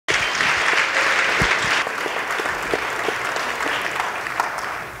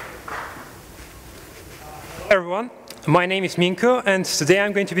everyone, my name is Minko, and today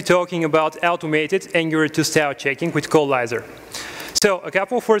I'm going to be talking about automated Angular 2 style checking with Codelyzer. So, a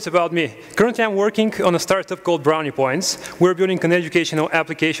couple of words about me. Currently I'm working on a startup called Brownie Points. We're building an educational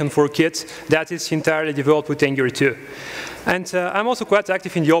application for kids that is entirely developed with Angular 2. And I'm also quite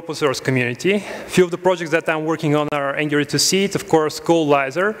active in the open source community. A few of the projects that I'm working on are Angular 2 Seed, of course,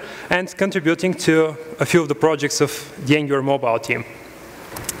 Codelyzer, and contributing to a few of the projects of the Angular mobile team.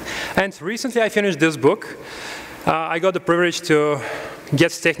 And recently I finished this book. I got the privilege to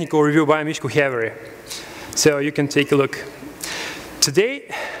get technical review by Gechev. So you can take a look. Today,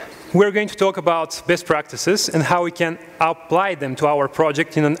 we're going to talk about best practices and how we can apply them to our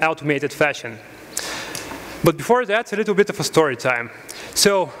project in an automated fashion. But before that, a little bit of a story time.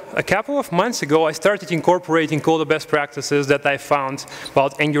 So a couple of months ago, I started incorporating all the best practices that I found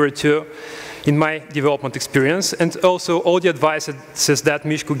about Angular 2 in my development experience, and also all the advices that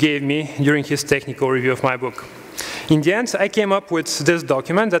Mishko gave me during his technical review of my book. In the end, I came up with this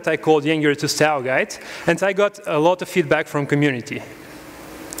document that I called the Angular 2 Style Guide, and I got a lot of feedback from community.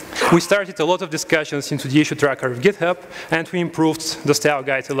 We started a lot of discussions into the issue tracker of GitHub, and we improved the style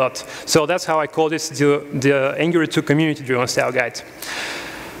guide a lot. So that's how I called it the Angular 2 community-driven style guide.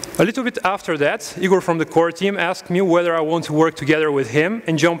 A little bit after that, Igor from the core team asked me whether I want to work together with him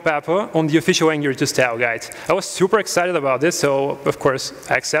and John Papa on the official Angular 2 style guide. I was super excited about this, so of course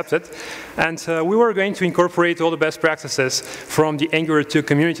I accepted. And we were going to incorporate all the best practices from the Angular 2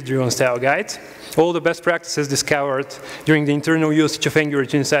 community-driven style guide, all the best practices discovered during the internal usage of Angular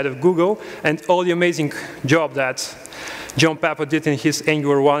 2 inside of Google, and all the amazing job that John Papa did in his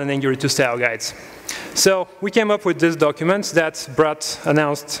Angular 1 and Angular 2 style guides. So we came up with this document that Brad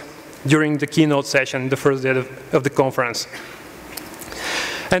announced during the keynote session, the first day of the conference.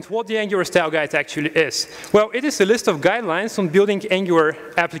 And what the Angular style guide actually is. Well, it is a list of guidelines on building Angular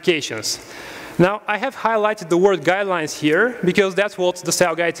applications. Now, I have highlighted the word guidelines here because that's what the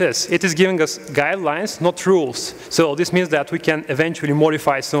style guide is. It is giving us guidelines, not rules. So this means that we can eventually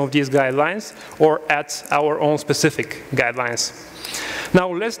modify some of these guidelines or add our own specific guidelines. Now,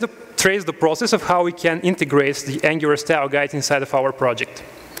 let's trace the process of how we can integrate the Angular style guide inside of our project.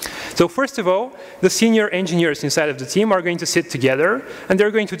 So first of all, the senior engineers inside of the team are going to sit together, and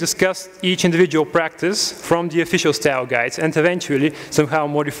they're going to discuss each individual practice from the official style guides and eventually somehow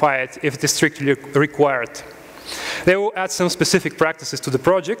modify it if it is strictly required. They will add some specific practices to the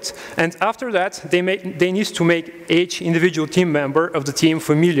project, and after that, they need to make each individual team member of the team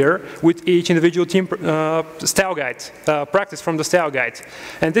familiar with each individual team style guide, practice from the style guide.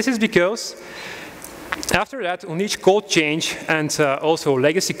 And this is because after that, on each code change and also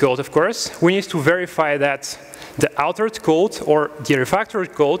legacy code, of course, we need to verify that the altered code or the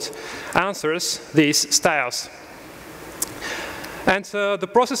refactored code answers these styles. And the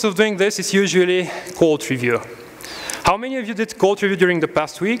process of doing this is usually code review. How many of you did code review during the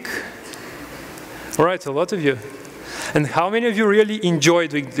past week? All right, a lot of you. And how many of you really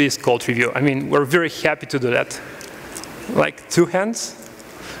enjoyed doing this code review? I mean, we're very happy to do that. Like 2 hands?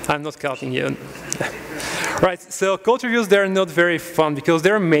 I'm not counting you. Right, so code reviews, they're not very fun because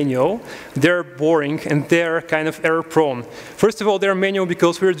they're manual, they're boring, and they're kind of error-prone. First of all, they're manual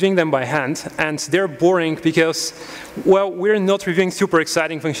because we're doing them by hand, and they're boring because, well, we're not reviewing super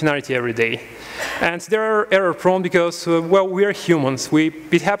exciting functionality every day. And they're error-prone because, well, we're humans.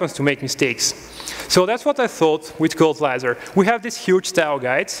 It happens to make mistakes. So that's what I thought with Codelyzer. We have this huge style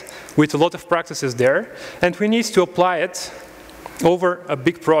guide with a lot of practices there, and we need to apply it over a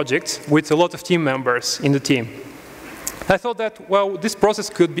big project with a lot of team members in the team. I thought that, well, this process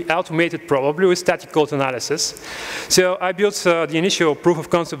could be automated probably with static code analysis. So I built the initial proof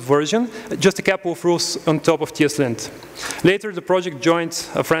of concept version, just a couple of rules on top of TSLint. Later, the project joined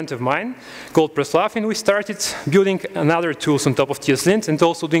a friend of mine called Preslav, and we started building another tools on top of TSLint and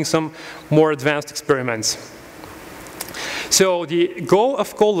also doing some more advanced experiments. So the goal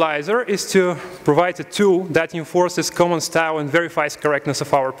of Codelyzer is to provide a tool that enforces common style and verifies correctness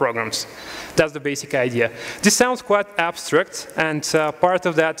of our programs. That's the basic idea. This sounds quite abstract, and part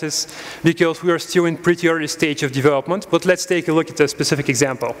of that is because we are still in pretty early stage of development, but let's take a look at a specific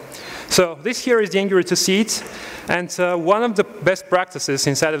example. So this here is the Angular 2 Seed, and one of the best practices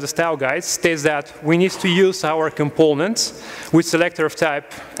inside of the style guide states that we need to use our components with selector of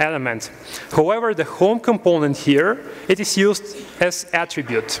type element. However, the home component here, it is used as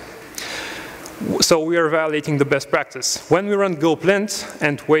attribute. So we are violating the best practice. When we run go-plint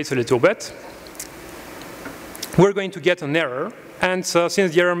and wait a little bit, we're going to get an error. And since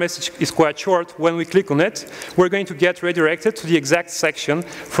the error message is quite short, when we click on it, we're going to get redirected to the exact section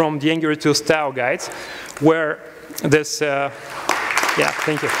from the Angular 2 style guide where this, yeah,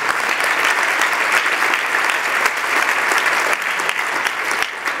 thank you.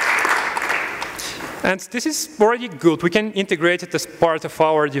 And this is already good. We can integrate it as part of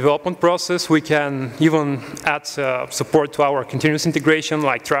our development process. We can even add support to our continuous integration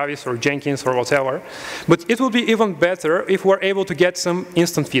like Travis or Jenkins or whatever. But it will be even better if we're able to get some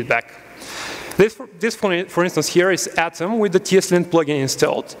instant feedback. This for instance, here is Atom with the TSLint plugin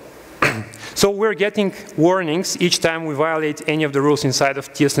installed. So we're getting warnings each time we violate any of the rules inside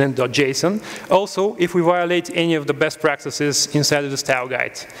of tslint.json. Also, if we violate any of the best practices inside of the style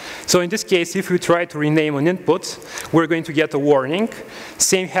guide. So in this case, if we try to rename an input, we're going to get a warning.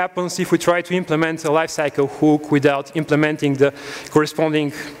 Same happens if we try to implement a lifecycle hook without implementing the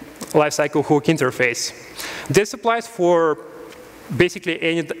corresponding lifecycle hook interface. This applies for basically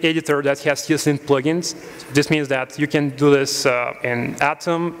any editor that has TSLint plugins. This means that you can do this in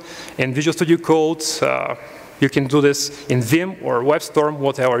Atom, in Visual Studio Code, you can do this in Vim or WebStorm,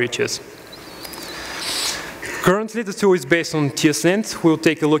 whatever you choose. Currently, the tool is based on TSLint. We'll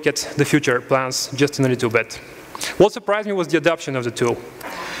take a look at the future plans just in a little bit. What surprised me was the adoption of the tool.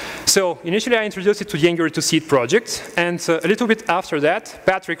 So initially, I introduced it to the Angular 2 seed project, and a little bit after that,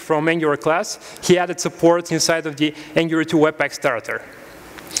 Patrick from Angular class, he added support inside of the Angular 2 Webpack starter.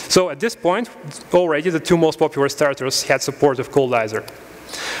 So at this point, already the two most popular starters had support of Codelyzer.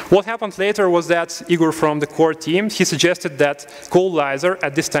 What happened later was that Igor from the core team, he suggested that Codelyzer,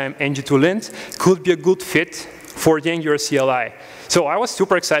 at this time ng-conf, could be a good fit for the Angular CLI. So I was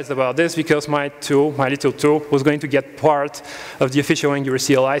super excited about this because my little tool, was going to get part of the official Angular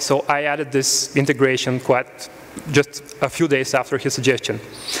CLI. So I added this integration just a few days after his suggestion.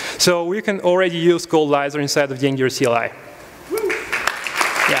 So we can already use Codelyzer inside of the Angular CLI.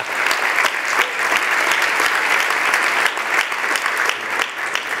 Yeah.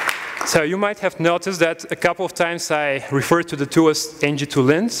 So you might have noticed that a couple of times I referred to the tool as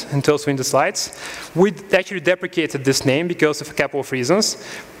ng-lint, and also in the slides. We actually deprecated this name because of a couple of reasons.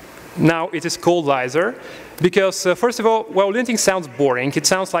 Now it is Codelyzer, because first of all, well, linting sounds boring. It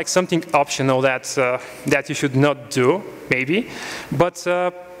sounds like something optional that you should not do, maybe. But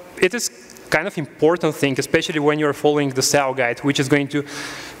it is kind of important thing, especially when you're following the style guide, which is going to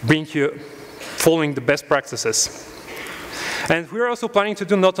bring you following the best practices. And we're also planning to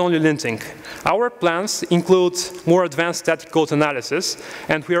do not only linting. Our plans include more advanced static code analysis,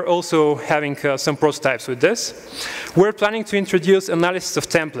 and we are also having some prototypes with this. We're planning to introduce analysis of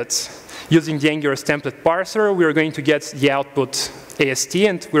templates. Using the Angular's template parser, we're going to get the output AST,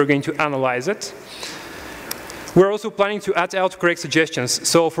 and we're going to analyze it. We're also planning to add autocorrect suggestions.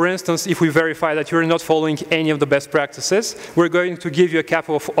 So for instance, if we verify that you're not following any of the best practices, we're going to give you a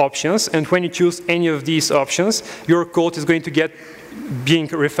couple of options. And when you choose any of these options, your code is going to get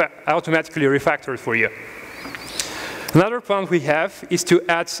automatically refactored for you. Another plan we have is to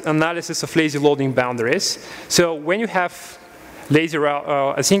add analysis of lazy loading boundaries. So when you have lazy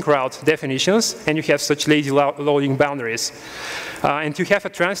async route definitions, and you have such lazy loading boundaries. And you have a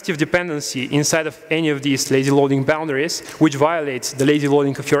transitive dependency inside of any of these lazy loading boundaries, which violates the lazy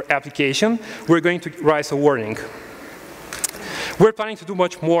loading of your application, we're going to raise a warning. We're planning to do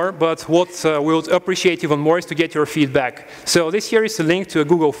much more, but what we would appreciate even more is to get your feedback. So this here is a link to a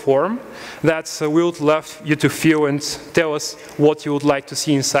Google form that we would love you to fill and tell us what you would like to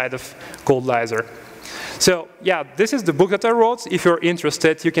see inside of Codelyzer. So yeah, this is the book that I wrote. If you're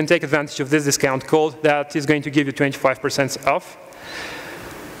interested, you can take advantage of this discount code that is going to give you 25% off.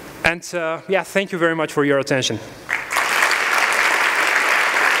 And yeah, thank you very much for your attention.